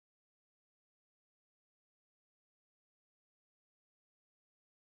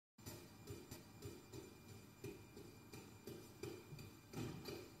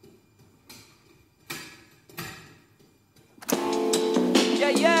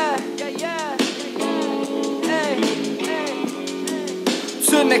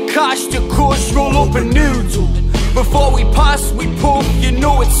Turn the cash to course, roll up a noodle. Before we pass, we pull, you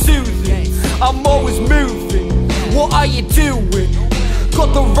know it's soothing. I'm always moving, what are you doing?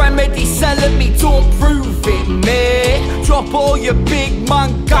 Got the remedy selling me, don't prove it, mate. Drop all your big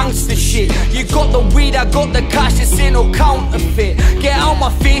man gangster shit. You got the weed, I got the cash, this ain't no counterfeit. Get out my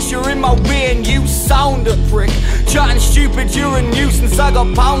face, you're in my way and you sound a prick. Chatting stupid, you're a nuisance, I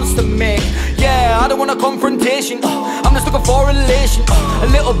got pounds to make. Yeah, I don't want a confrontation, I'm just looking for a relation. A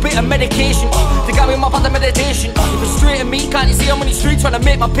little bit of medication, to get me on my path of meditation. You're frustrating me, can't you see I'm on the street trying to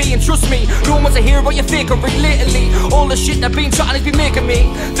make my pay? And trust me, no one wants to hear about your fakery lately. All the shit that been chatting has been making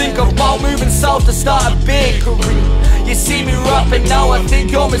me think about moving south to start a bakery. You see me rapping now, I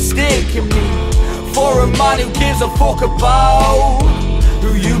think you're mistaking me for a man who gives a fuck about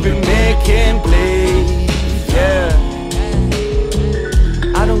who you've been making bleed. Yeah,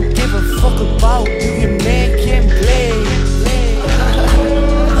 I don't give a fuck about who you're making bleed.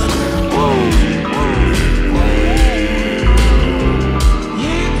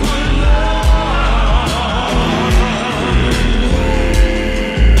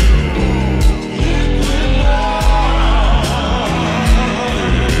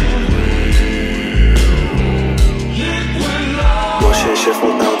 Shit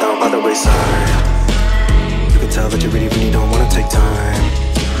fall down by the wayside. You can tell that you really don't wanna take time.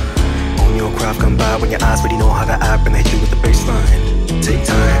 Own your craft, come by when your eyes really know how to act when they hit you with the baseline. Take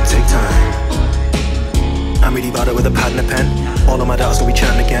time, take time. I'm really about it with a pad and a pen. All of my doubts gonna be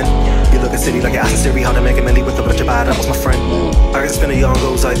chatting again. You look at City like you're asking Siri how to make a milli with a bunch of bad apples, my friend. I can spin a yarn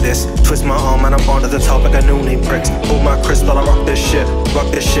goes like this. Twist my arm and I'm onto the top like a no-name pricks. Hold my crystal, I rock this shit. Rock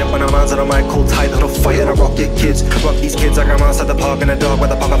this shit when I'm hands on the mic, cold tight, little fight and I rock it, kids. Rock these kids like I'm outside the park in the dog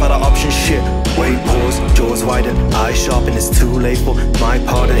with a pocket full of option shit. Wait, pause, jaws widen, eyes sharpen, it's too late for my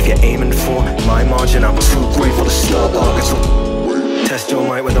pardon. If you're aiming for my margin, I'm too grateful to start barking. So test your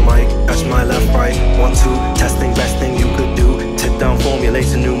mic with a mic, catch my left, right, 1, 2, testing, best thing you could do. Tip down,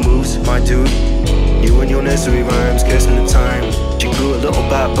 formulating new moves, my dude. You and your nursery rhymes, guessing the time. She grew a little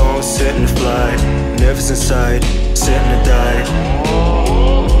backbone, certain to fly. Nervous inside, certain to die.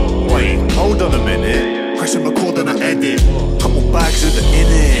 Wait, hold on a minute. Pressing record and I edit. Couple bags of the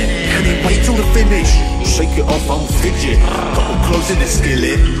in it. Can he wait till the finish? Shake it off, I'm fidget. Couple clothes in the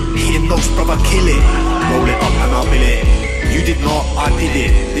skillet. Hitting notes, brother, kill it. Roll it up and I'll bill it. You did not, I did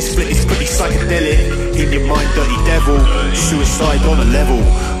it. This split is pretty psychedelic. In your mind, dirty devil. Suicide on a level.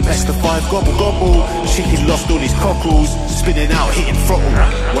 Best of 5, gobble gobble. Chicken lost all his cockles. Spinning out, hitting throttle.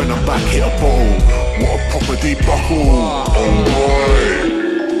 When I'm back, hit a bottle. What a proper debuckle. Alright.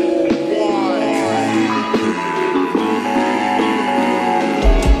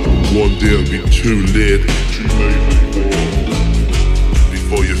 One day it'll be too late.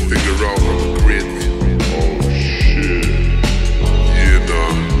 Before you figure out I'm great. Oh shit. Yeah,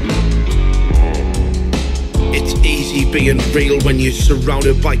 nah. It's easy being real when you're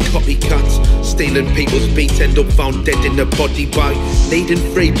surrounded by copycats. Stealing people's beats, end up found dead in a body bag. Needing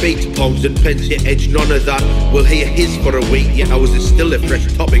free beats, pounds and pence, your edge, none of that. We'll hear his for a week, yeah, ours is still a fresh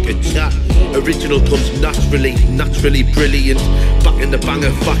topic of chat. Original comes naturally, naturally brilliant. Back in the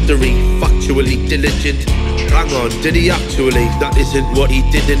banger factory, factually diligent. Hang on, did he actually? That isn't what he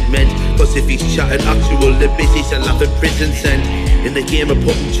didn't meant. Cause if he's chatting actual, the busy's a laugh at prison sent. In the game of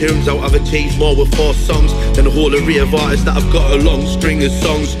putting tunes out, I've achieved more with 4 songs than a whole array of artists that have got a long string of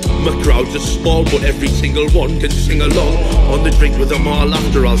songs. My crowds are small, but every single one can sing along. On the drink with them all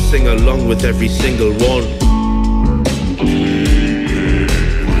after, I'll sing along with every single one.